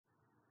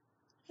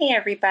Hey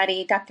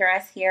everybody, Dr.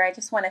 S here. I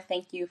just want to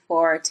thank you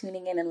for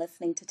tuning in and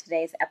listening to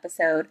today's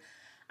episode.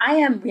 I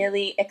am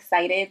really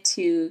excited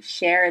to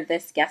share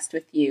this guest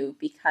with you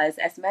because,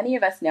 as many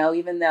of us know,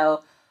 even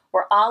though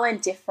we're all in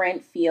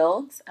different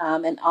fields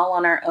and all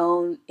on our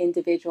own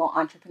individual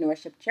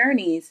entrepreneurship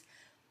journeys,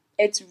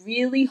 it's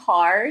really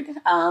hard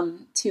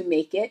to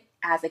make it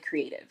as a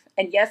creative.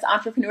 And yes,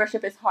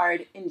 entrepreneurship is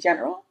hard in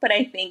general, but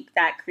I think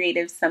that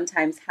creatives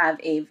sometimes have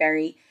a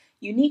very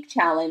unique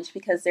challenge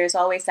because there's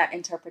always that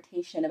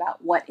interpretation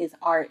about what is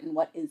art and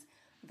what is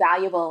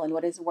valuable and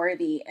what is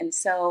worthy. And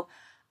so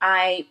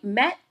I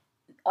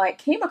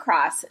came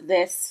across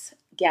this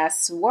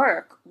guest's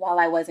work while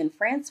I was in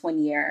France one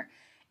year.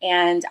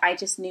 And I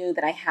just knew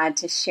that I had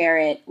to share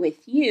it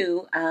with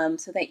you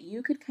so that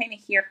you could kind of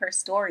hear her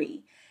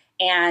story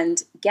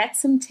and get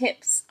some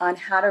tips on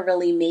how to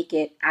really make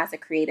it as a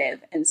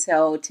creative. And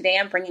so today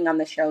I'm bringing on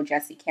the show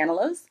Jessie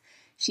Canellos.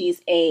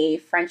 She's a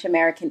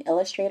French-American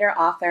illustrator,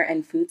 author,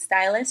 and food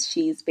stylist.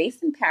 She's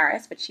based in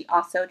Paris, but she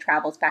also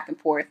travels back and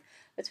forth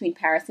between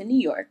Paris and New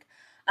York.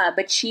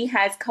 But she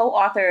has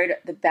co-authored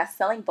the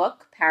best-selling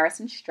book, Paris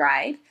in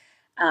Stride,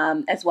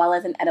 as well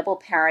as An Edible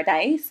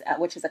Paradise,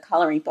 which is a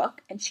coloring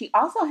book. And she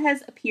also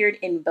has appeared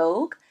in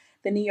Vogue,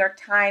 the New York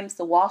Times,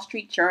 the Wall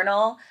Street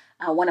Journal,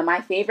 one of my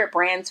favorite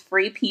brands,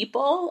 Free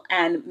People,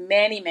 and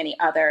many, many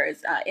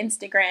others.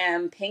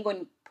 Instagram,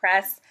 Penguin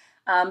Press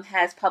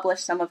has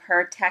published some of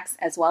her texts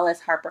as well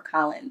as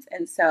HarperCollins.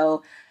 And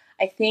so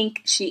I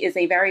think she is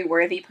a very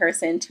worthy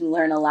person to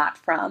learn a lot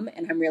from,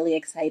 and I'm really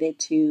excited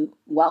to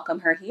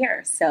welcome her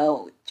here.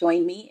 So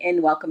join me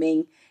in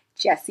welcoming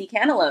Jessie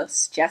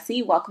Canellos.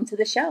 Jessie, welcome to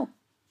the show.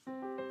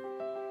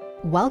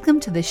 Welcome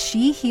to the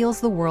She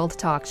Heals the World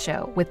talk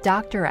show with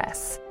Dr.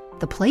 S,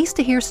 the place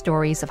to hear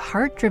stories of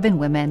heart-driven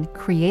women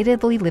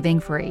creatively living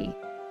free.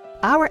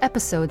 Our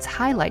episodes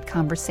highlight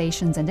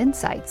conversations and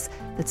insights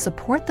that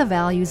support the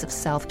values of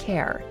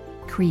self-care,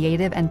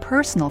 creative and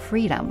personal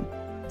freedom,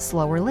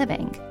 slower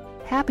living,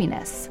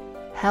 happiness,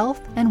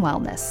 health, and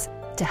wellness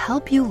to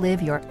help you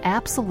live your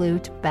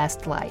absolute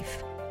best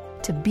life.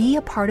 To be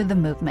a part of the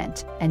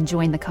movement and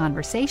join the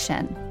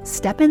conversation,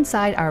 step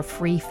inside our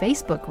free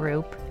Facebook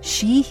group,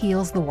 She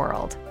Heals the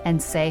World,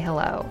 and say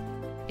hello.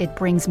 It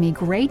brings me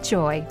great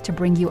joy to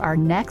bring you our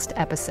next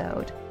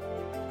episode.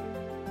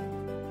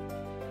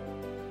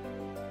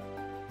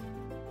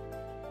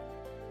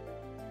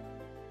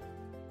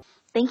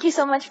 Thank you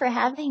so much for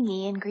having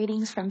me, and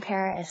greetings from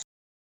Paris.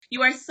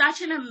 You are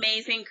such an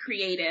amazing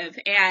creative,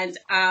 and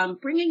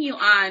bringing you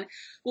on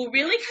will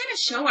really kind of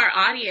show our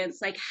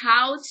audience like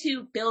how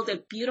to build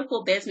a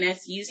beautiful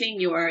business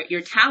using your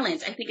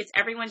talents. I think it's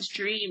everyone's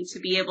dream to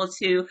be able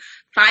to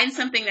find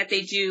something that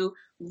they do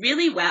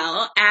really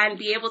well and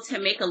be able to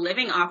make a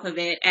living off of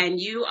it. And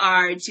you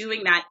are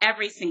doing that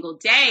every single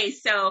day.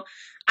 So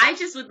I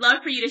just would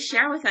love for you to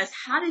share with us,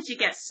 how did you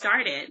get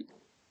started?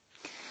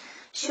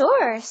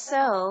 Sure.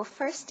 So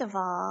first of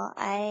all,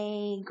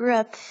 I grew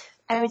up,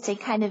 I would say,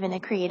 kind of in a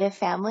creative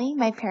family.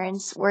 My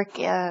parents worked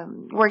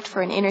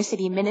for an inner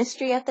city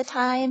ministry at the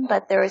time,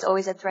 but there was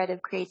always a thread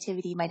of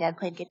creativity. My dad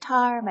played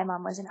guitar. My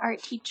mom was an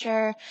art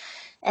teacher.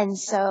 And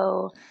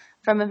so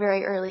from a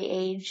very early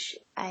age,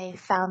 I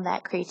found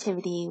that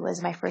creativity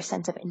was my first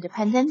sense of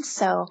independence.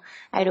 So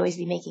I'd always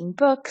be making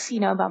books,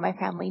 about my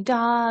family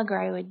dog, or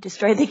I would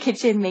destroy the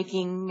kitchen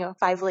making,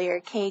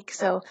 5-layer cake.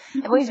 So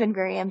I've always been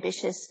very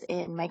ambitious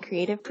in my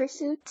creative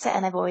pursuits,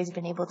 and I've always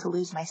been able to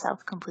lose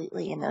myself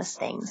completely in those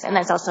things. And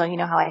that's also,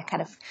 how I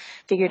kind of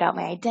figured out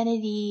my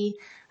identity.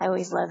 I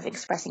always love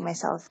expressing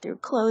myself through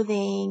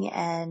clothing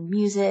and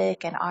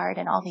music and art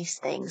and all these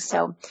things.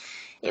 So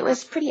it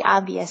was pretty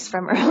obvious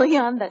from early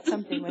on that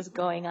something was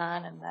going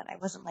on and that I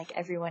wasn't like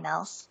everyone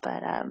else.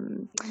 But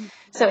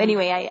so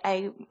anyway,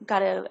 I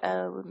got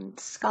a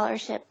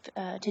scholarship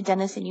to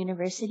Denison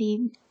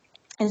University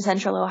in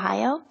Central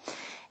Ohio,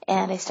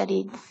 and I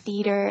studied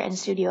theater and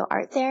studio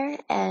art there,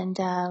 and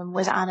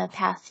was on a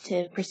path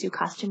to pursue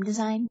costume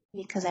design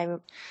because I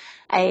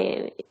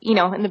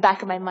in the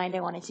back of my mind,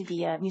 I wanted to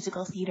be a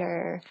musical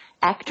theater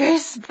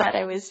actress, but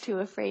I was too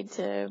afraid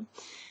to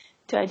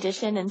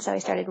audition. And so I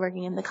started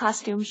working in the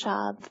costume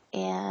shop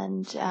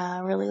and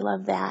really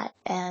loved that.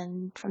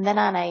 And from then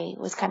on, I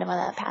was kind of on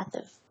that path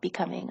of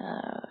becoming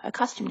a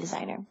costume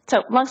designer.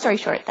 So long story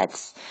short,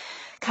 that's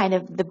kind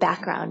of the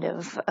background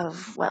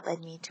of what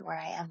led me to where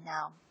I am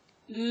now.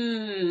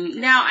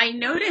 Now, I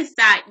noticed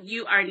that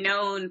you are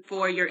known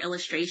for your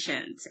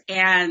illustrations,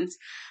 and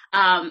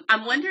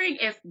I'm wondering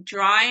if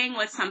drawing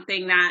was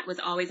something that was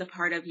always a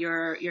part of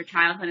your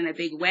childhood in a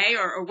big way,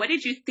 or what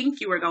did you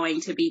think you were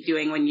going to be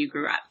doing when you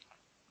grew up?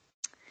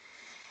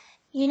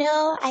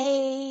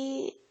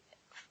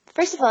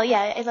 First of all,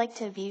 I'd like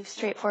to be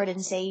straightforward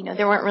and say,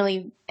 there weren't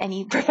really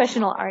any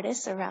professional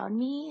artists around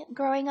me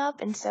growing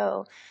up. And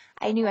so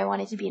I knew I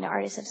wanted to be an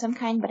artist of some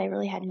kind, but I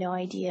really had no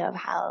idea of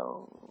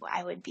how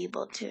I would be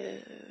able to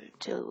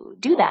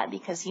do that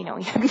because,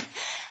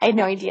 I had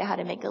no idea how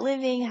to make a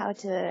living, how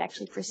to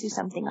actually pursue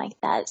something like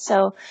that.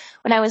 So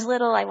when I was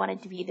little, I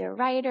wanted to be either a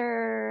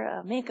writer,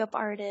 a makeup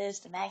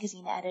artist, a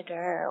magazine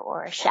editor,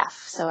 or a chef.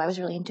 So I was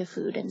really into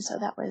food, and so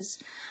that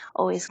was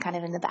always kind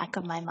of in the back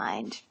of my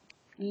mind.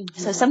 Mm-hmm.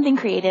 So something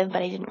creative,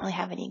 but I didn't really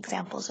have any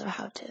examples of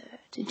how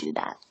to do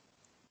that.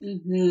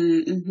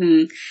 Mm-hmm,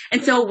 mm-hmm.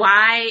 And so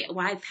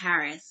why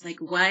Paris? Like,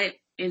 what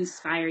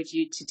inspired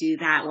you to do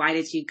that? Why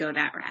did you go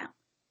that route?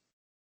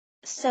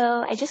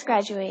 So I just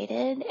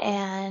graduated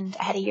and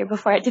I had a year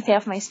before I had to pay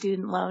off my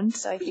student loan.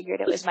 So I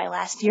figured it was my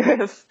last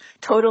year of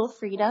total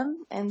freedom.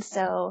 And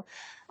so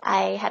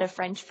I had a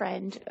French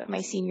friend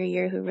my senior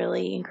year who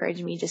really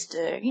encouraged me just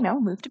to,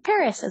 move to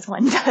Paris as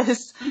one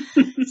does.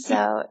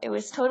 So it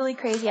was totally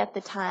crazy at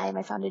the time.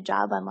 I found a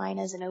job online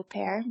as an au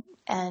pair,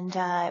 and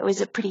it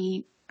was a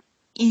pretty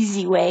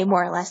easy way,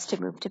 more or less, to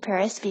move to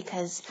Paris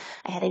because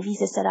I had a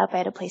visa set up, I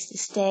had a place to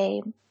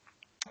stay,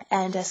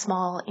 and a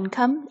small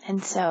income.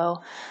 And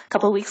so a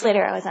couple of weeks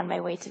later, I was on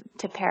my way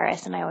to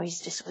Paris, and I always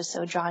just was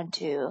so drawn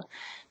to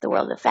the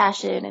world of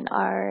fashion and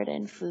art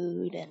and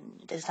food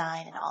and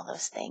design and all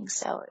those things.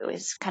 So it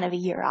was kind of a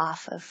year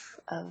off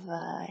of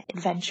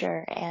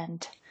adventure,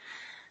 and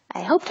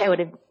I hoped I would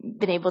have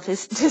been able to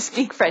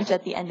speak French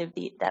at the end of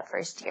that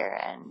first year,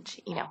 and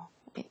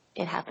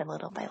it happened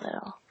little by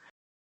little.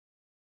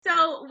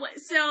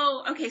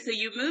 Okay, so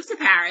you moved to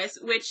Paris,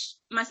 which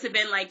must have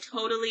been like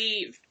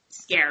totally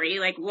scary.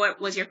 Like, what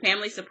was your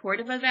family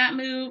supportive of that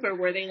move, or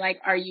were they like,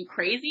 "Are you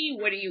crazy?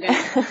 What are you gonna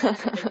do?"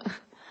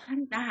 How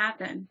did that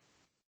happen?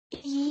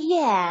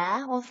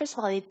 Yeah, well, first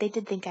of all, they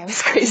did think I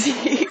was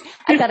crazy.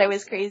 I thought I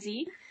was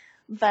crazy,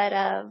 but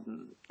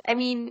I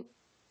mean,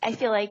 I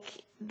feel like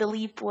the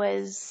leap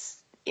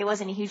it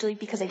wasn't a huge leap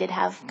because I did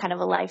have kind of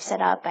a life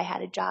set up. I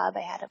had a job,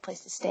 I had a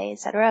place to stay,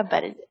 etc.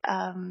 But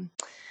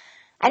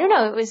I don't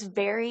know. It was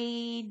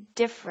very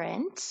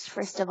different.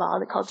 First of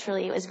all,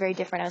 culturally, it was very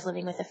different. I was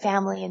living with a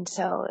family, and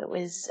so it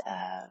was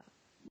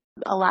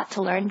a lot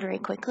to learn very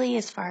quickly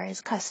as far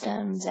as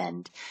customs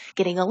and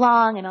getting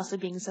along, and also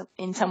being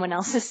in someone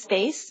else's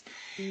space.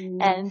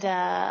 And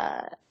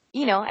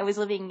I was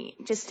living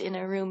just in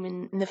a room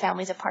in the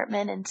family's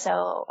apartment, and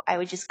so I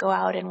would just go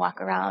out and walk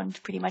around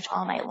pretty much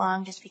all night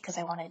long, just because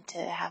I wanted to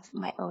have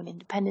my own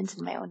independence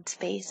and my own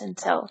space. And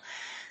so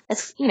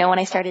that's, when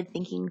I started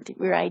thinking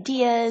through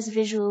ideas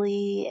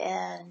visually,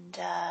 and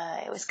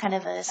it was kind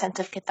of a sense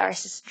of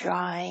catharsis,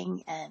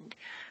 drawing and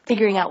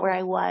figuring out where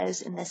I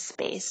was in this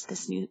space,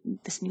 this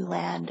new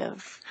land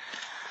of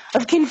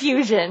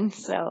confusion.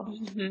 So.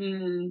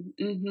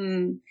 Mm-hmm,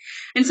 mm-hmm.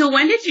 And so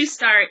when did you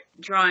start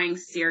drawing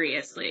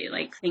seriously?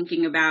 Like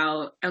thinking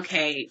about,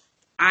 okay,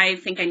 I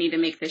think I need to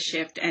make this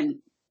shift and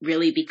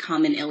really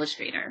become an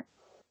illustrator.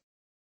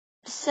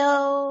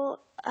 So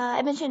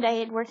I mentioned I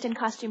had worked in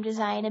costume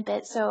design a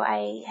bit, so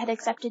I had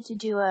accepted to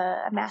do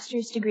a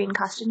master's degree in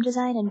costume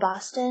design in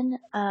Boston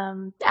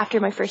after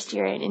my first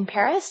year in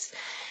Paris.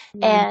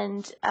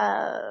 And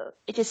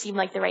it just seemed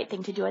like the right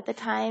thing to do at the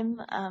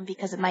time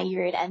because my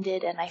year had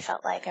ended, and I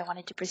felt like I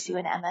wanted to pursue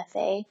an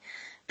MFA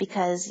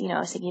because, I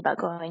was thinking about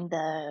going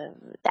the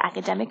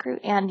academic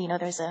route, and,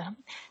 there's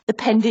the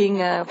pending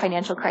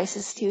financial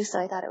crisis too, so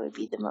I thought it would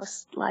be the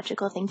most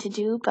logical thing to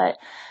do. But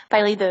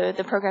finally,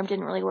 the program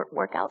didn't really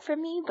work out for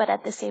me, but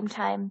at the same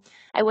time,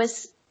 I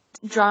was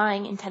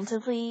drawing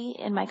intensively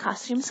in my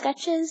costume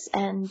sketches,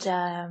 and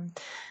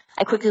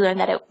I quickly learned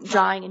that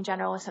drawing in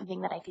general was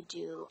something that I could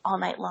do all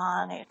night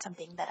long. It's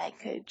something that I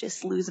could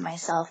just lose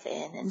myself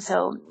in. And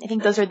so I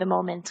think those are the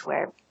moments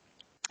where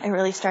I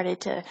really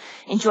started to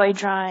enjoy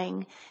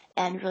drawing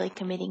and really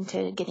committing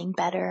to getting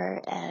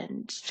better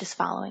and just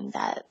following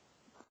that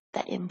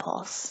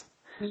impulse.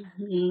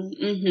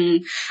 Mm-hmm,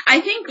 mm-hmm. I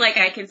think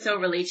I can so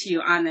relate to you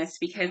on this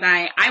because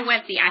I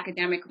went the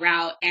academic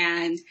route,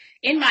 and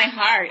in my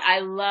heart,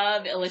 I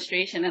love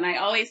illustration. And I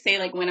always say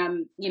when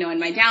I'm, in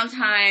my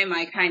downtime,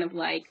 I kind of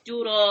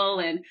doodle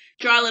and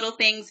draw little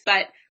things,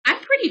 but I'm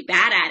pretty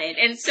bad at it.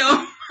 And so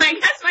I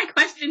guess my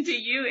question to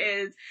you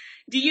is,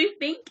 do you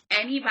think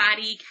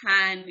anybody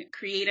can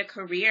create a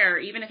career,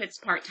 even if it's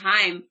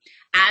part-time,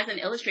 as an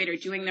illustrator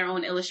doing their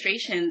own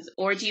illustrations?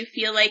 Or do you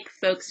feel like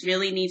folks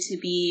really need to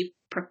be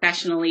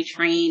professionally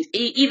trained,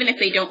 even if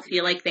they don't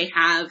feel like they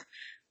have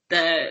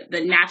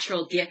the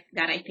natural gift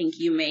that I think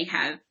you may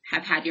have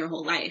had your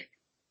whole life?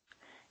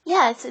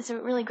 Yeah, it's a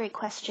really great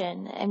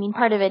question. I mean,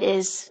 part of it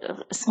is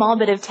a small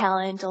bit of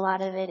talent. A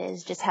lot of it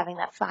is just having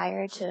that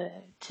fire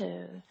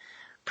to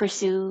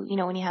pursue,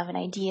 when you have an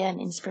idea and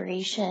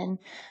inspiration.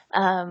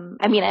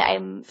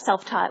 I'm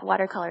self-taught,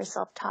 watercolor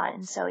self-taught,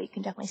 and so you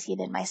can definitely see it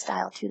in my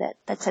style too.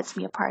 That sets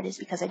me apart is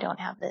because I don't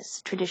have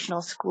this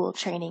traditional school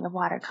training of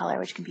watercolor,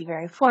 which can be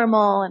very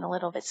formal and a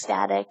little bit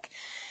static.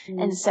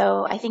 And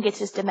so I think it's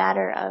just a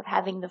matter of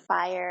having the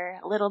fire,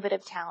 a little bit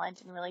of talent,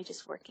 and really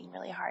just working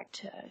really hard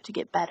to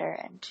get better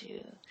and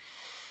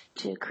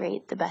to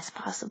create the best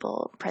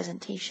possible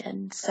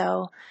presentation.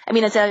 So, I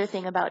mean, that's the other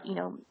thing about,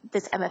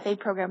 this MFA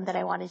program that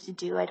I wanted to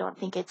do. I don't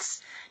think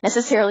it's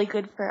necessarily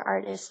good for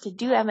artists to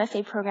do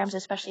MFA programs,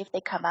 especially if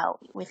they come out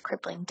with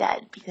crippling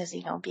debt, because,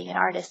 being an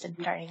artist and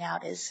starting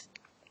out is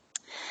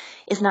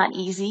not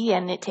easy,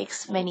 and it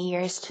takes many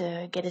years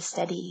to get a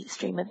steady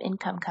stream of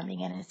income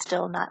coming in. It's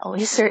still not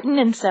always certain.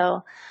 And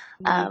so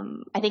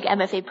I think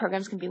MFA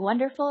programs can be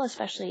wonderful,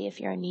 especially if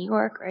you're in New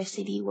York or a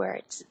city where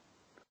it's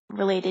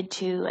related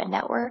to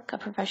a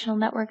professional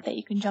network that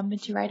you can jump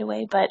into right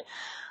away. But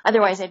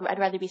otherwise, I'd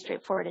rather be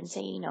straightforward and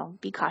say,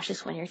 be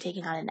cautious when you're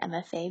taking on an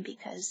MFA,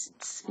 because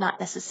it's not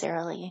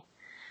necessarily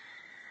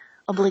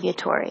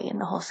obligatory in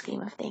the whole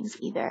scheme of things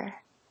either.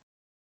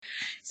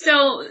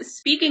 So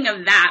speaking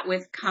of that,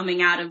 with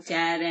coming out of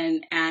debt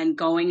and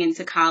going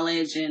into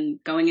college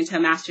and going into a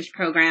master's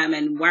program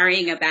and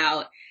worrying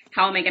about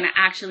how am I going to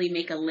actually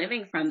make a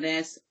living from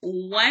this,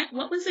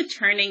 what was a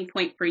turning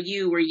point for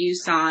you where you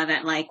saw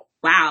that, like,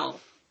 wow,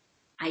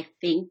 I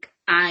think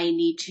I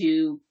need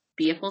to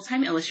be a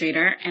full-time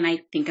illustrator and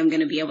I think I'm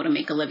going to be able to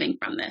make a living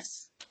from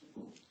this?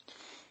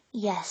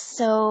 Yes.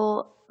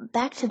 So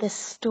back to the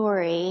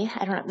story.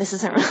 I don't know, this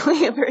isn't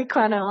really a very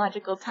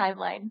chronological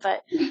timeline,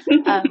 but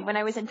when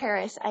I was in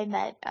Paris, I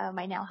met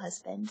my now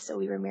husband. So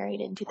we were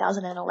married in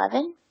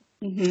 2011,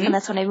 and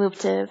that's when I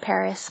moved to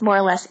Paris, more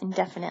or less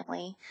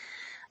indefinitely.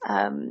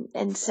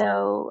 And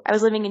so I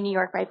was living in New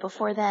York right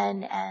before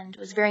then, and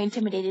was very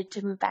intimidated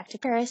to move back to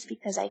Paris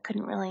because I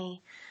couldn't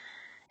really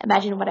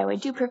imagine what I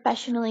would do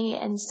professionally.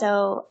 And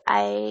so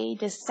I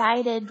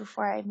decided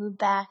before I moved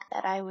back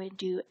that I would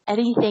do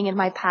anything in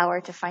my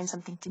power to find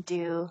something to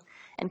do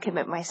and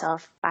commit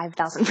myself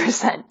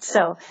 5,000%.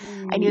 So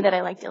I knew that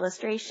I liked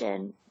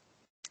illustration.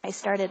 I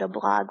started a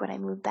blog when I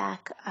moved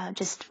back,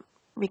 just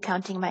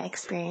recounting my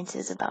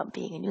experiences about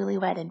being a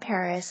newlywed in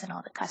Paris and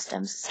all the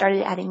customs.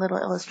 Started adding little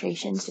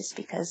illustrations just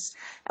because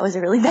I was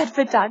a really bad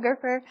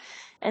photographer.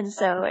 And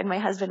my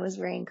husband was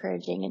very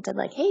encouraging and said,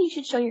 like, hey, you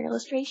should show your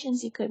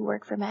illustrations. You could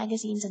work for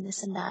magazines and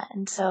this and that.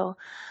 And so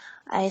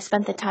I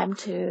spent the time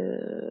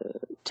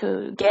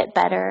to get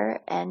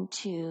better and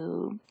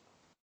to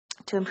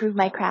improve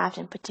my craft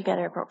and put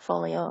together a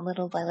portfolio. And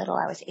little by little,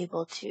 I was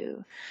able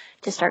to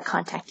start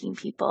contacting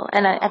people.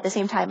 And at the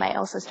same time, I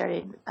also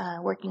started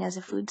working as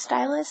a food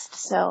stylist.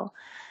 So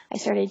I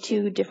started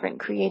 2 different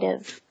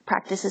creative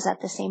practices at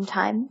the same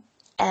time.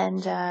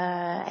 And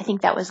I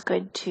think that was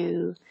good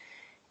to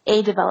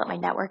develop my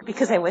network,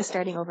 because I was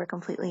starting over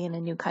completely in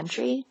a new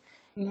country,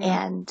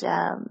 and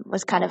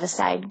was kind of a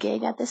side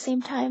gig at the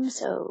same time.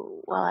 So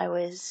while I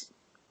was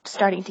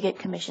starting to get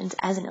commissions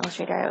as an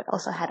illustrator, I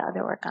also had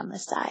other work on the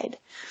side.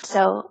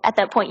 So at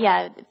that point,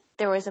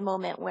 there was a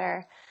moment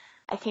where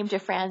I came to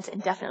France,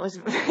 and definitely was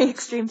a very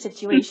extreme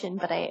situation,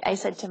 but I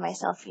said to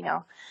myself,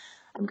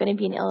 I'm going to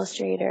be an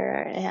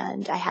illustrator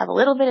and I have a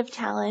little bit of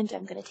talent.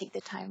 I'm going to take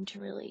the time to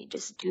really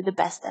just do the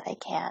best that I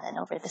can. And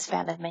over the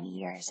span of many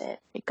years,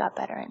 it got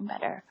better and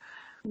better.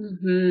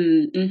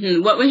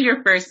 What was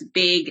your first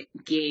big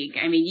gig?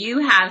 I mean,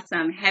 you have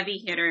some heavy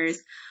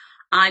hitters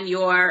on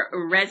your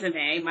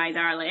resume, my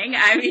darling.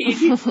 I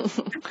mean,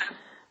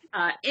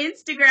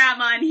 Instagram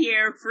on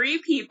here, Free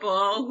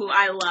People, who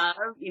I love,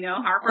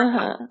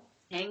 Harper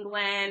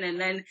Penguin,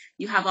 and then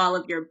you have all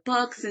of your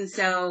books. And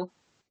so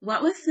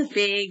what was the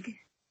big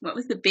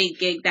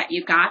gig that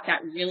you got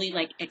that really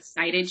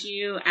excited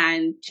you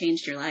and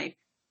changed your life?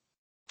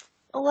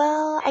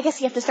 Well, I guess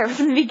you have to start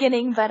from the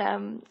beginning, but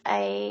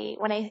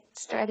when I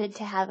started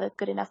to have a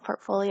good enough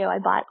portfolio, I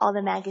bought all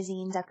the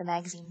magazines at the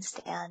magazine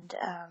stand,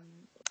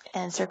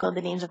 and circled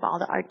the names of all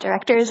the art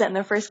directors. And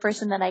the first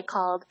person that I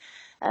called,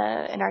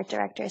 an art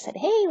director, said,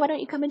 hey, why don't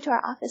you come into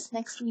our office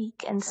next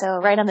week? And so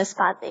right on the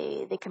spot,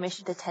 they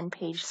commissioned a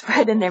 10-page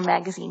spread in their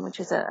magazine,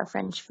 which is a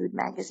French food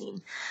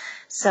magazine.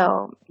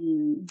 So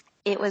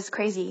it was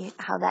crazy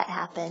how that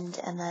happened.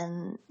 And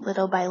then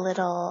little by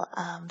little,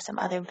 some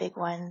other big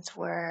ones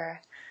were,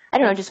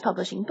 just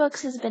publishing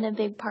books has been a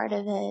big part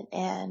of it.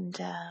 And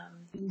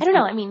I don't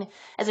know. I mean,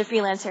 as a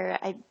freelancer,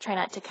 I try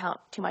not to count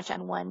too much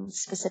on one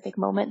specific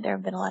moment. There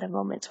have been a lot of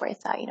moments where I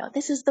thought,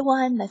 this is the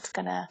one that's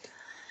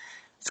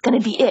it's gonna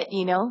be it,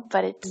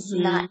 but it's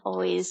not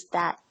always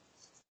that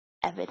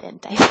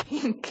evident, I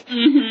think,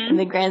 in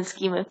the grand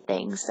scheme of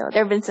things. So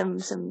there have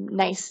been some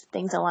nice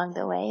things along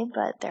the way,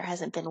 but there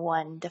hasn't been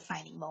one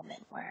defining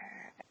moment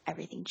where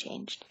everything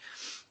changed.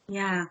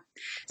 Yeah.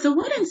 So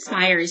what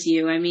inspires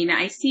you? I mean,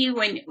 I see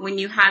when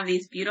you have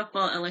these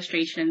beautiful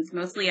illustrations,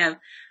 mostly of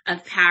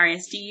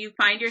Paris, do you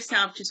find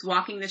yourself just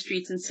walking the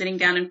streets and sitting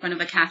down in front of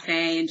a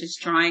cafe and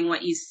just drawing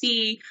what you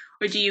see?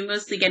 Or do you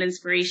mostly get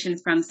inspiration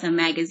from some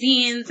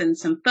magazines and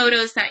some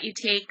photos that you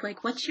take?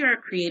 What's your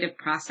creative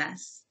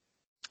process?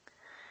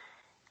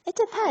 It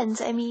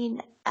depends. I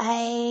mean,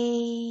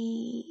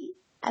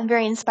 I'm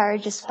very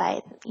inspired just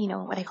by,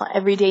 what I call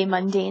everyday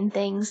mundane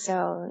things.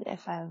 So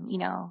if I'm,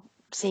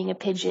 seeing a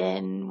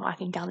pigeon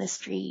walking down the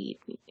street,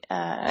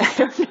 I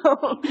don't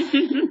know,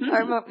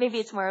 or maybe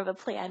it's more of a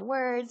play on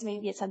words.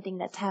 Maybe it's something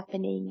that's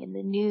happening in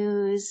the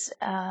news.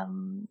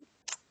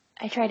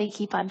 I try to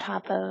keep on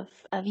top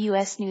of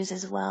U.S. news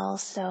as well.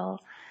 So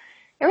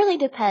it really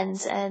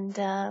depends. And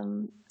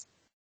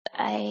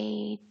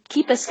I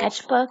keep a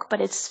sketchbook, but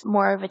it's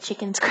more of a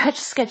chicken scratch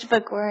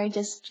sketchbook where I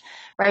just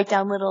write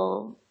down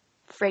little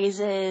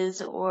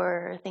phrases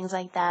or things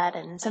like that.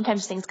 And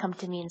sometimes things come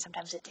to me, and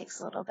sometimes it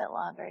takes a little bit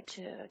longer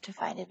to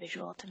find a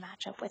visual to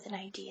match up with an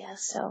idea.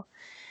 So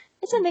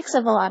it's a mix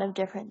of a lot of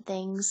different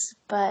things,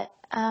 but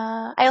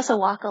I also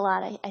walk a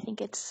lot. I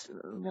think it's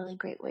a really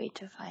great way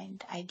to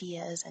find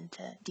ideas and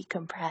to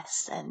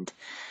decompress. And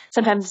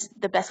sometimes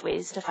the best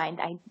ways to find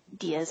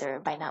ideas are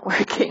by not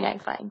working, I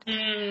find.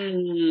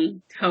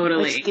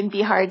 Totally. Which can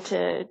be hard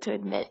to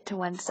admit to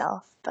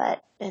oneself,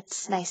 but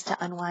it's nice to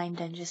unwind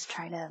and just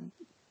try to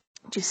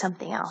do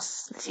something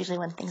else. That's usually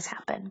when things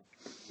happen.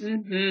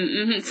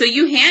 So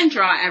you hand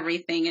draw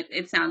everything.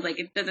 It sounds like.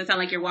 It doesn't sound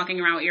like you're walking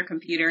around with your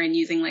computer and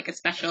using like a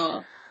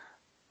special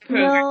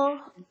program.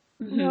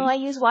 No, I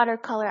use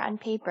watercolor on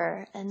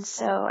paper. And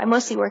so I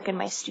mostly work in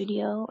my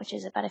studio, which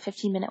is about a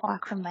 15-minute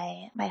walk from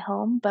my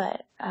home.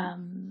 But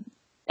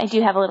I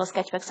do have a little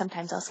sketchbook.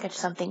 Sometimes I'll sketch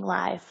something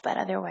live, but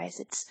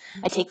otherwise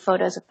I take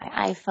photos with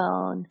my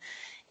iPhone,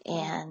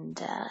 and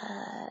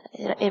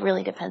it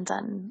really depends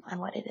on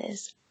what it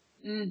is.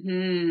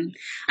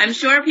 I'm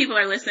sure people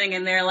are listening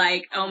and they're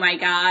like, oh my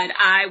God,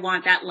 I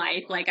want that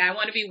life. Like, I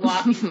want to be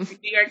walking through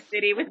New York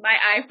City with my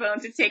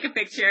iPhone to take a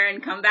picture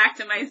and come back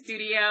to my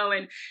studio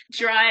and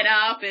draw it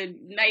up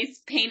and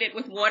paint it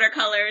with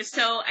watercolors.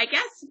 So I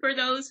guess for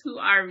those who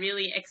are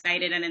really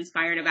excited and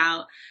inspired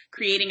about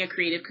creating a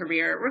creative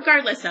career,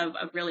 regardless of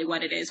really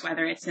what it is,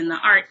 whether it's in the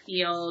art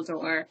field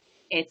or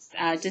it's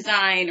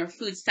design or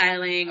food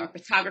styling or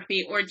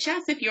photography, or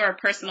just if you're a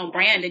personal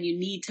brand and you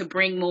need to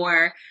bring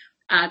more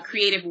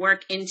creative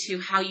work into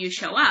how you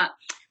show up,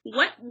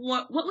 what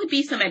would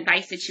be some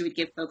advice that you would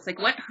give folks? Like,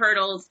 what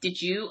hurdles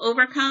did you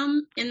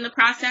overcome in the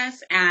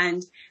process,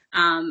 and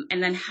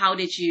then how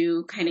did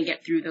you kind of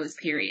get through those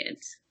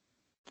periods?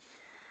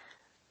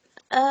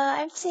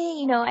 I'd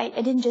say,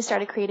 I didn't just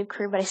start a creative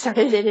career, but I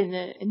started it in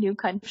a new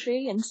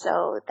country, and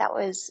so that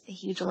was a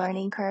huge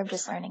learning curve,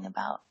 just learning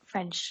about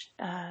French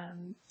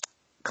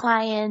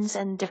clients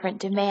and different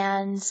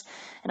demands,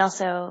 and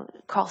also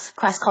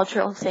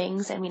cross-cultural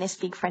things. I mean, I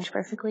speak French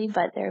perfectly,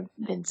 but there have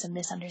been some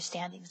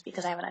misunderstandings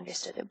because I haven't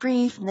understood a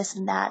brief and this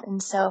and that.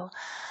 And so,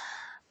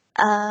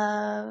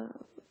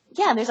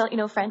 there's,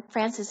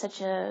 France is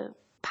such a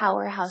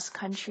powerhouse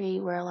country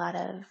where a lot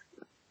of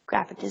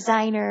graphic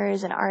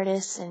designers and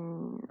artists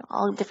and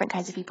all different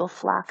kinds of people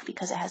flock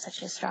because it has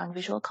such a strong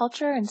visual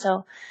culture. And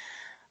so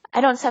I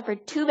don't suffer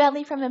too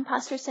badly from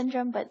imposter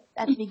syndrome, but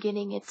at the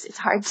beginning it's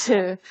hard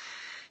to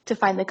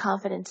find the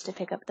confidence to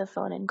pick up the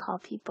phone and call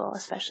people,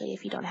 especially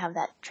if you don't have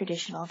that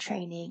traditional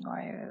training or,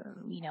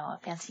 a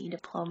fancy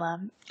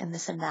diploma and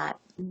this and that.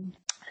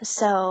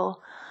 So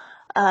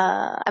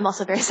I'm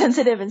also very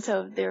sensitive, and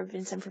so there have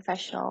been some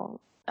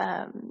professional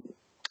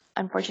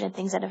unfortunate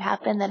things that have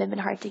happened that have been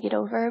hard to get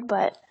over,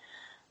 but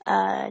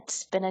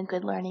it's been a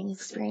good learning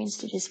experience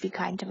to just be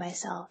kind to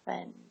myself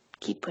and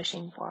keep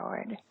pushing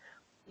forward.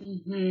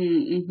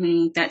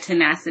 That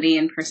tenacity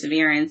and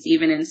perseverance,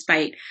 even in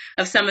spite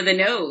of some of the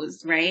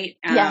no's, right?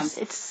 Yes,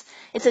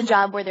 it's a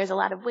job where there's a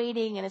lot of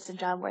waiting, and it's a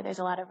job where there's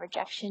a lot of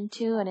rejection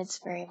too, and it's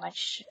very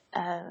much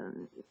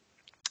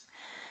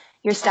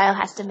your style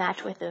has to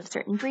match with a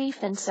certain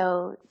brief, and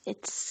so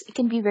it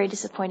can be very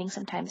disappointing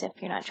sometimes if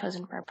you're not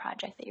chosen for a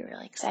project that you're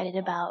really excited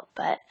about.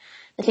 But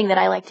the thing that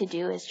I like to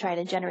do is try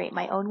to generate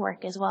my own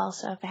work as well.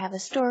 So if I have a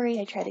story,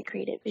 I try to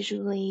create it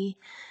visually.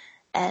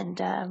 And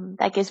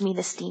that gives me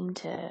the steam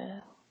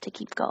to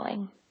keep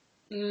going.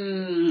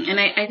 And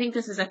I think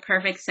this is a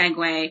perfect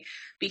segue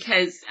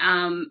because,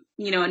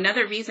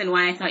 another reason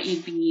why I thought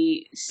you'd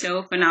be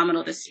so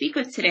phenomenal to speak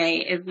with today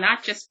is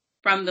not just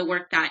from the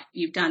work that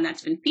you've done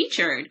that's been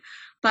featured,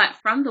 but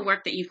from the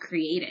work that you've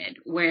created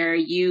where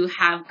you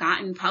have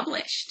gotten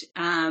published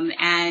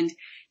and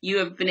you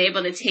have been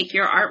able to take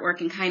your artwork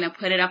and kind of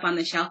put it up on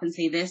the shelf and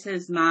say, this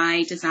is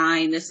my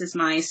design, this is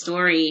my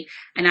story,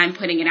 and I'm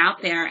putting it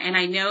out there. And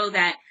I know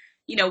that,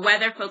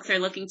 whether folks are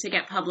looking to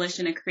get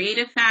published in a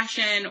creative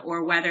fashion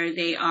or whether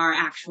they are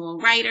actual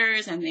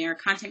writers and they are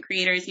content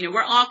creators,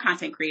 we're all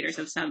content creators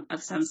of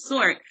some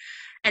sort.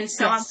 And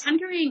so yes. I'm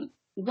wondering,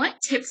 what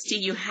tips do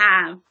you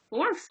have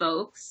for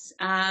folks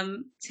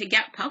to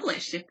get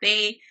published if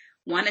they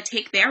want to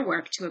take their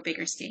work to a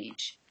bigger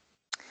stage?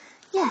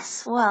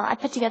 Yes, well, I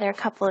put together a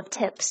couple of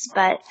tips,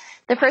 but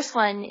the first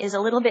one is a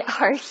little bit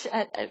harsh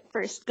at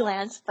first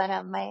glance,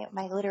 but my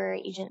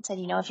literary agent said,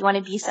 if you want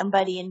to be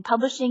somebody in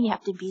publishing, you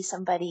have to be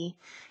somebody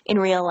in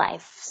real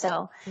life.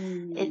 So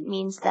it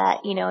means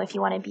that, if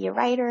you want to be a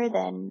writer,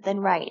 then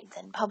write,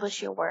 then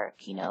publish your work,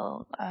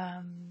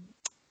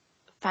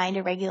 find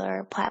a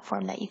regular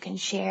platform that you can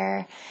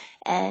share.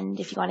 And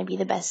if you want to be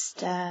the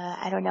best,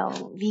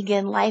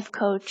 vegan life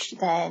coach,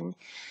 then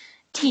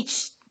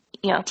teach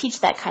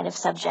that kind of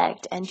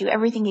subject and do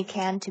everything you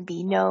can to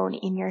be known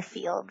in your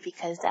field,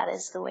 because that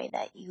is the way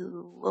that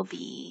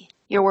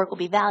your work will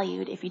be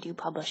valued if you do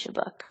publish a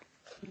book.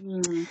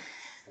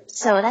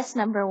 So that's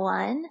number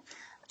one.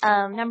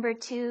 Number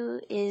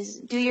two is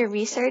do your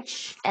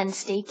research and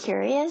stay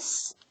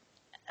curious.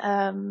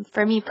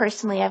 For me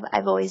personally,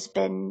 I've always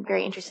been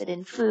very interested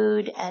in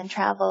food and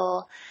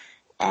travel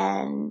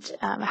and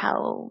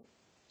how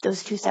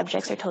those two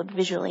subjects are told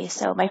visually.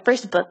 So my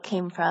first book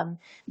came from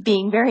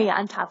being very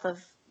on top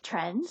of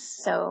trends.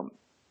 So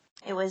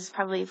it was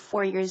probably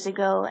 4 years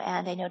ago,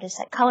 and I noticed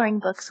that coloring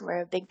books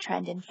were a big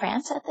trend in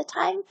France at the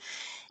time,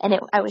 and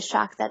I was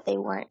shocked that they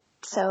weren't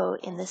so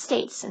in the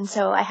States. And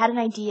so I had an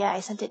idea. I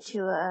sent it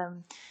to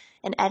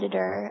an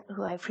editor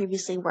who I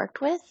previously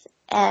worked with,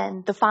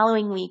 and the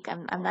following week,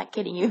 I'm not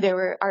kidding you, there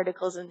were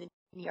articles in the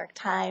New York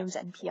Times,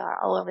 NPR,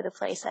 all over the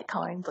place that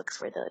coloring books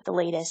were the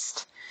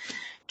latest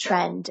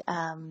trend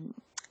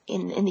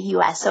in the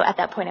U.S. So at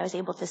that point, I was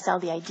able to sell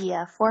the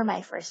idea for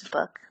my first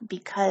book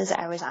because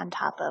I was on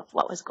top of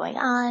what was going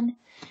on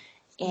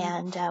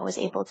and was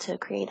able to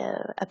create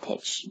a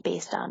pitch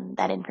based on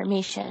that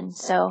information.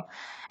 So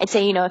I'd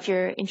say, if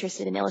you're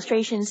interested in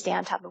illustration, stay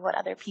on top of what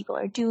other people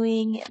are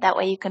doing. That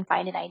way you can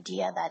find an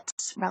idea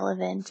that's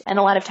relevant. And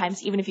a lot of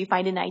times, even if you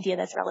find an idea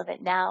that's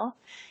relevant now,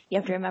 you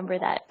have to remember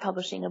that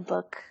publishing a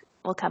book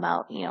will come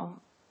out,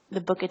 the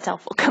book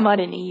itself will come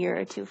out in a year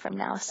or two from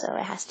now. So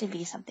it has to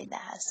be something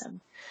that has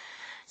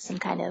some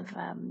kind of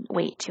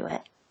weight to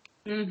it.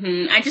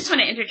 I just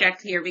want to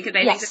interject here because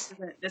I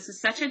think this is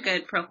such a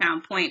good,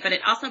 profound point, but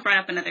it also brought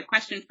up another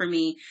question for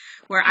me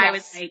where I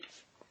was like,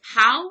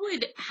 how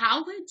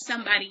would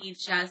somebody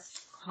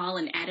just call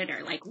an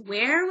editor? Like,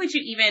 where would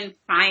you even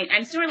find,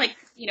 I'm sure like,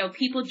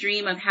 people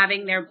dream of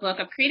having their book,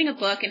 of creating a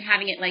book and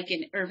having it like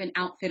in Urban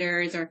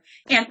Outfitters or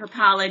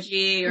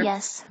Anthropology or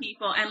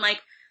people. And like,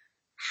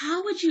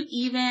 how would you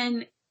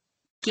even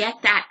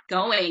get that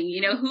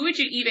going? Who would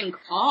you even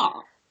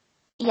call?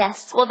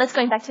 Yes. Well, that's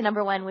going back to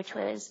number one, which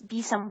was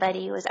be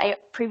somebody. I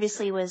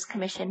previously was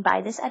commissioned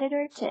by this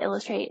editor to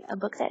illustrate a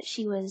book that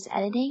she was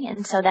editing.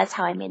 And so that's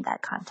how I made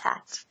that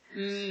contact.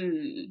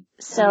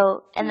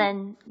 So, and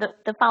then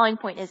the following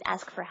point is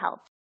ask for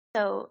help.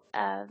 So,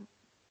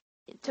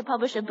 to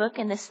publish a book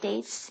in the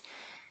States,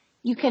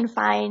 you can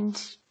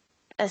find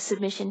a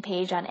submission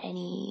page on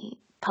any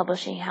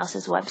publishing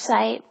house's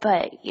website,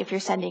 but if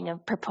you're sending a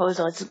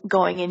proposal, it's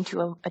going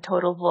into a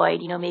total void.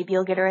 Maybe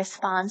you'll get a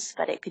response,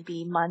 but it could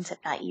be months, if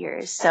not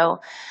years.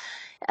 So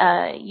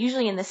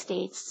usually in the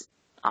States,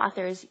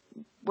 authors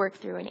work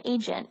through an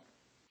agent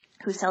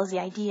who sells the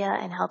idea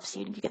and helps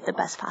you to get the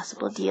best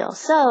possible deal.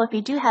 So if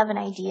you do have an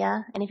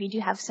idea and if you do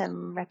have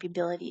some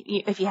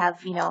reputability, if you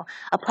have,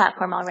 a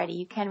platform already,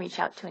 you can reach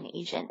out to an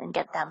agent and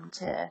get them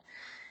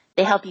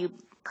they help you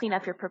clean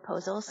up your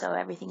proposal so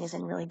everything is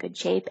in really good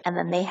shape, and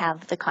then they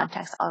have the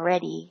contacts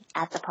already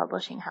at the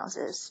publishing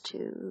houses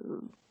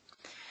to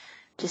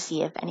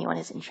see if anyone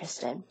is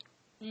interested.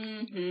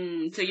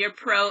 So you're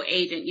pro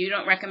agent. You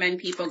don't recommend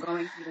people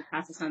going through the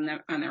process on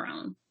their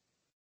own?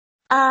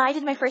 I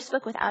did my first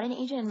book without an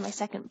agent and my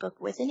second book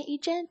with an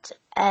agent,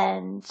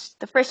 and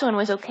the first one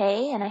was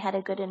okay, and I had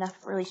a good enough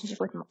relationship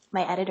with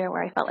my editor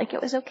where I felt like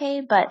it was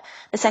okay, but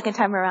the second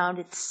time around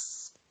it's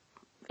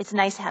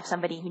nice to have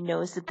somebody who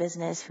knows the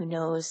business, who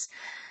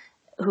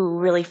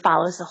really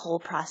follows the whole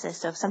process.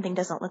 So if something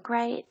doesn't look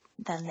right,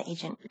 then the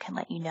agent can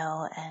let you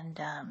know. And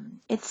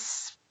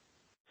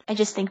I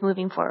just think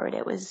moving forward,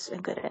 it was a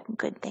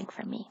good thing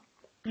for me.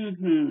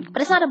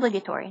 But it's not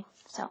obligatory.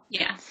 So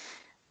yeah.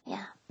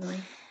 Really?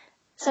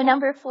 So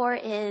number 4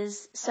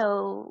 is,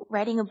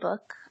 writing a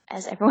book,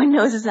 as everyone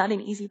knows, is not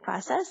an easy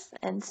process.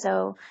 And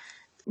so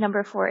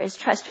number 4 is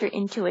trust your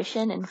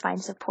intuition and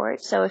find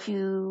support. So if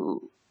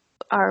you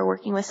are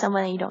working with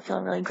someone and you don't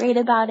feel really great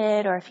about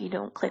it, or if you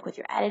don't click with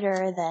your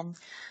editor, then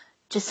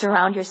just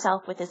surround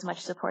yourself with as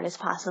much support as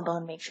possible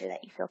and make sure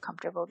that you feel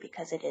comfortable,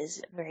 because it is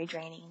a very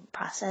draining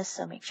process.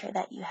 So make sure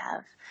that you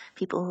have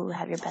people who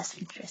have your best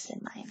interests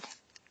in mind.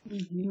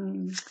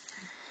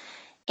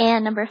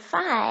 And number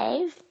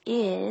 5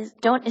 is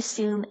don't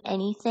assume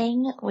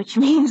anything, which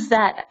means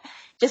that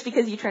just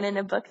because you turn in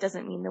a book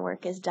doesn't mean the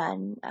work is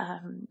done.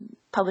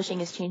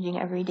 Publishing is changing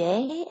every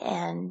day,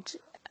 and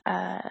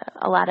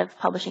a lot of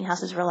publishing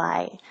houses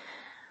rely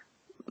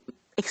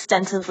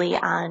extensively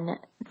on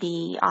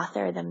the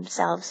author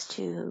themselves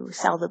to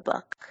sell the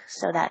book.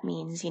 So that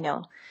means,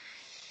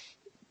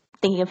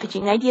 thinking of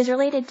pitching ideas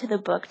related to the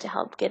book to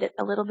help get it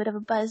a little bit of a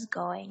buzz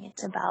going.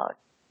 It's about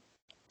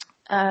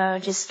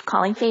just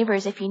calling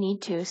favors if you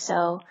need to.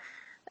 So,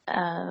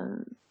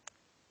 once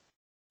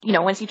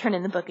you turn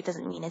in the book, it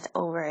doesn't mean it's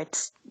over.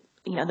 It's,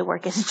 the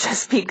work has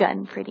just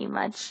begun pretty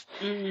much.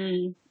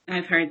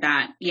 I've heard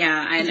that.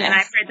 Yeah. And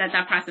I've heard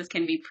that process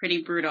can be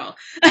pretty brutal.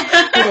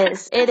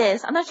 It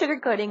is. I'm not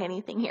sugarcoating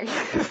anything here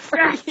for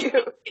you.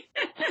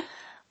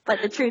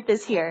 But the truth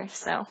is here,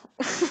 so.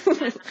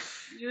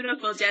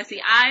 Beautiful,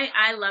 Jessie.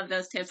 I love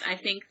those tips. I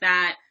think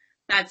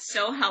that's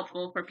so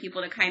helpful for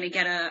people to kind of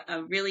get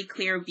a really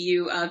clear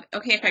view of,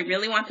 okay, if I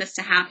really want this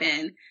to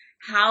happen,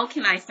 how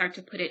can I start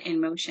to put it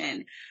in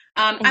motion?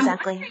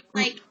 Exactly. I'm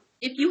wondering,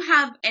 if you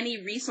have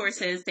any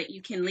resources that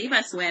you can leave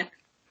us with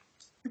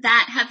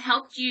that have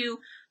helped you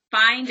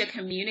find a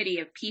community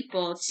of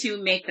people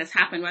to make this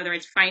happen, whether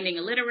it's finding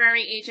a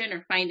literary agent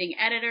or finding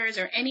editors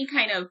or any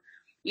kind of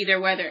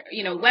either whether,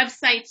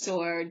 websites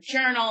or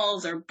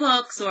journals or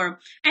books or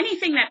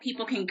anything that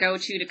people can go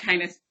to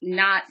kind of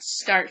not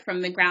start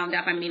from the ground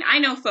up. I mean, I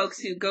know folks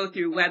who go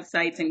through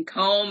websites and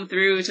comb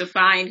through to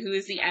find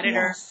who's the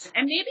editor. Yes.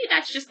 And maybe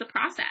that's just the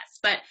process.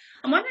 But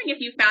I'm wondering if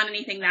you found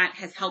anything that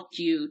has helped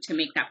you to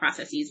make that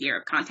process easier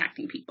of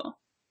contacting people.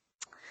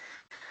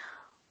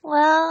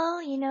 Well,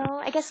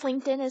 I guess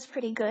LinkedIn is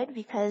pretty good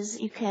because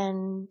you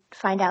can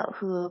find out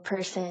who a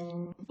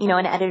person,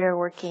 an editor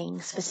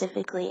working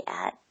specifically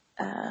at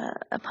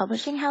a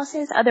publishing house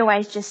is.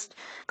 Otherwise, just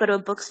go to a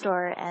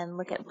bookstore and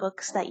look at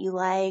books that you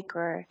like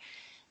or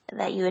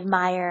that you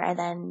admire, and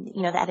then,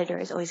 the editor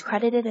is always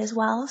credited as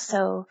well.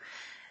 So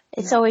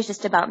it's always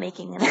just about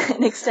making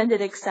an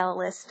extended Excel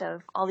list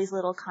of all these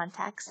little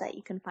contacts that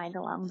you can find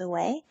along the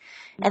way.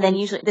 And then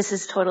usually, this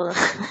is total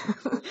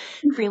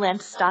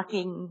freelance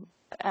stalking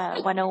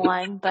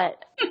 101,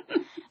 but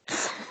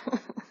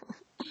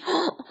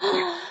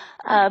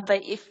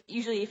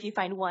if you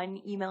find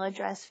one email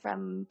address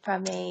from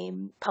a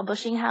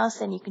publishing house,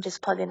 then you can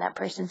just plug in that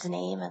person's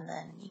name, and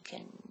then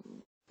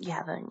you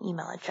have an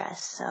email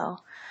address. So,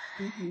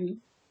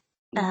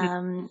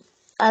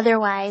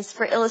 otherwise,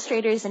 for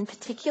illustrators in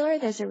particular,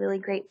 there's a really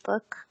great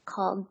book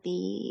called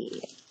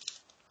the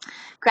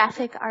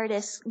Graphic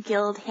Artists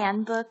Guild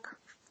Handbook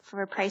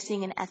for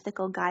Pricing and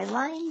Ethical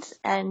Guidelines,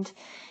 and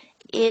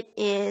it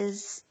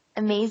is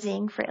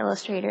amazing for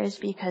illustrators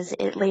because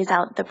it lays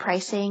out the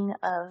pricing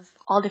of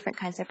all different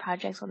kinds of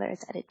projects, whether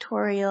it's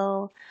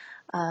editorial.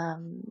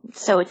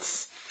 So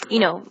it's, we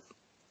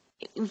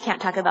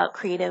can't talk about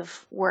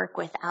creative work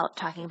without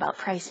talking about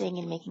pricing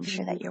and making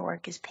sure that your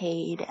work is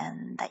paid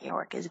and that your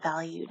work is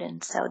valued.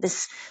 And so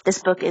this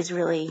book is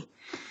really,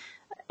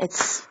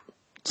 it's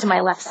to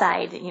my left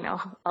side,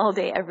 all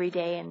day, every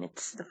day. And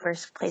it's the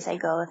first place I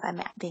go if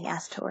I'm being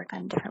asked to work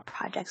on different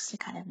projects to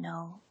kind of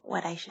know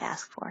what I should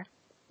ask for.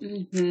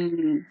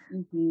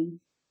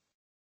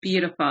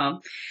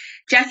 Beautiful.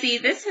 Jessie,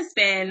 this has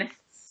been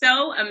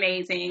so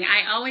amazing.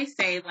 I always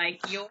say,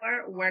 your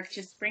work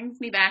just brings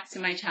me back to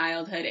my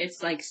childhood. It's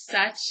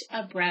such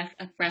a breath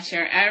of fresh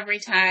air. Every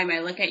time I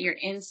look at your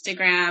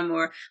Instagram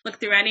or look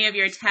through any of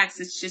your texts,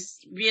 it's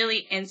just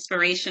really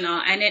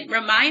inspirational. And it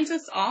reminds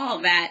us all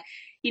that,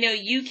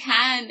 you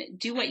can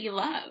do what you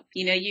love.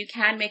 You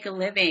can make a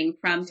living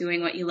from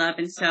doing what you love.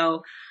 And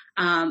so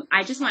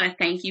I just want to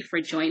thank you for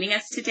joining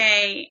us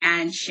today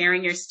and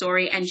sharing your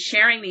story and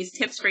sharing these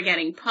tips for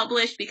getting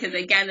published, because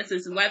again, this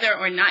is whether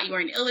or not you are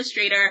an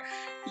illustrator,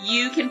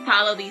 you can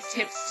follow these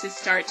tips to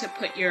start to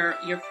put your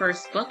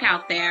first book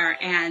out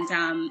there. And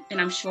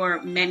I'm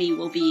sure many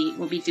will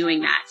be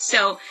doing that.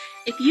 So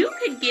if you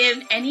could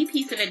give any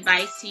piece of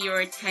advice to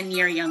your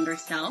 10-year younger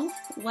self,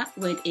 what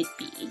would it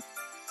be?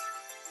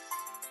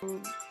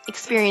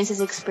 Experience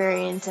is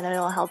experience, and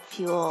it'll help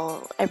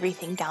fuel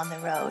everything down the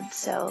road.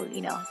 So,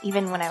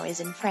 even when I was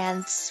in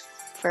France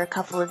for a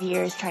couple of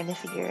years trying to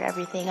figure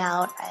everything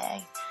out,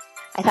 I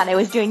thought I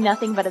was doing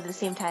nothing, but at the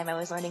same time I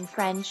was learning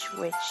French,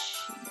 which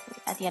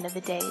at the end of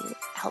the day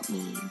helped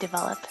me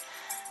develop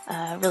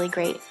a really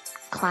great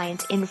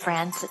client in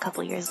France a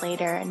couple years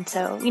later. And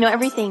so,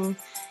 everything,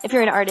 if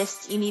you're an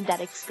artist, you need that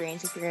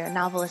experience. If you're a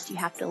novelist, you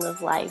have to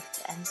live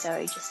life. And so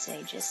I just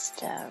say,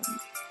 just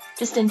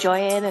enjoy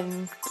it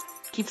and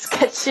keep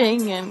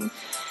sketching, and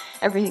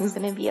everything's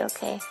going to be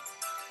okay.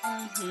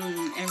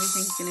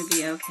 Everything's going to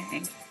be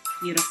okay.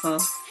 Beautiful.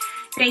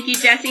 Thank you,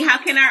 Jessie. How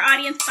can our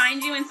audience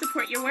find you and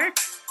support your work?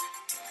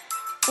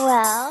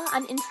 Well,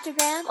 on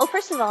Instagram,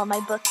 first of all,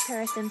 my book,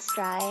 Paris in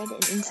Stride,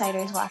 an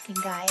insider's walking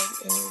guide,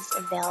 is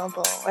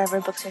available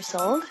wherever books are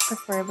sold,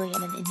 preferably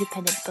in an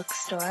independent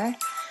bookstore.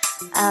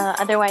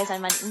 Otherwise,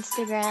 I'm on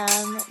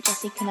Instagram.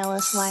 Jessie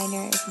Canellis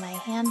Weiner is my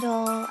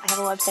handle. I have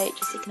a website,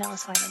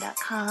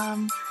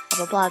 jessiecanellisweiner.com. I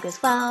have a blog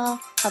as well,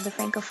 called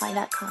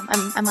thefrankofly.com.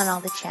 I'm on all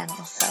the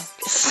channels, so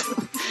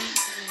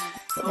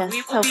yes,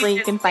 hopefully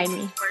you can find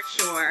me. For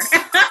sure.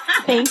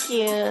 Thank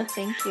you.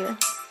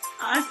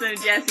 Awesome,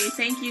 Jessie.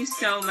 Thank you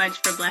so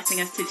much for blessing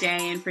us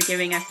today and for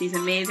giving us these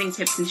amazing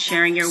tips and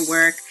sharing your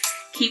work.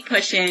 Keep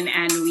pushing,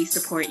 and we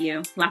support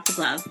you. Lots of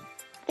love.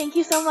 Thank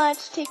you so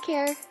much. Take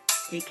care.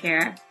 Take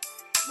care.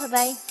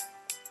 Bye-bye.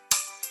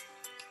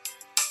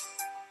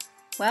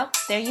 Well,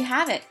 there you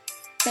have it.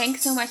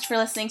 Thanks so much for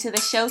listening to the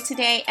show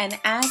today. And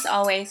as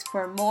always,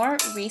 for more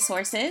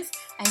resources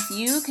as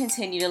you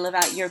continue to live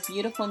out your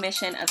beautiful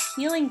mission of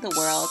healing the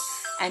world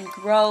and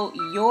grow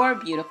your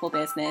beautiful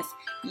business,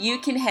 you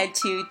can head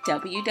to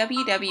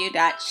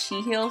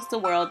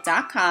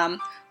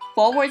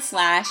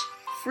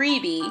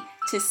www.shehealstheworld.com/freebie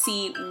to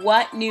see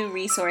what new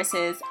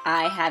resources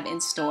I have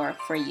in store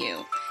for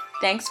you.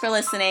 Thanks for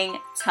listening.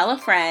 Tell a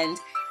friend,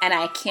 and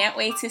I can't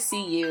wait to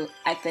see you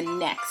at the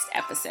next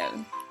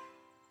episode.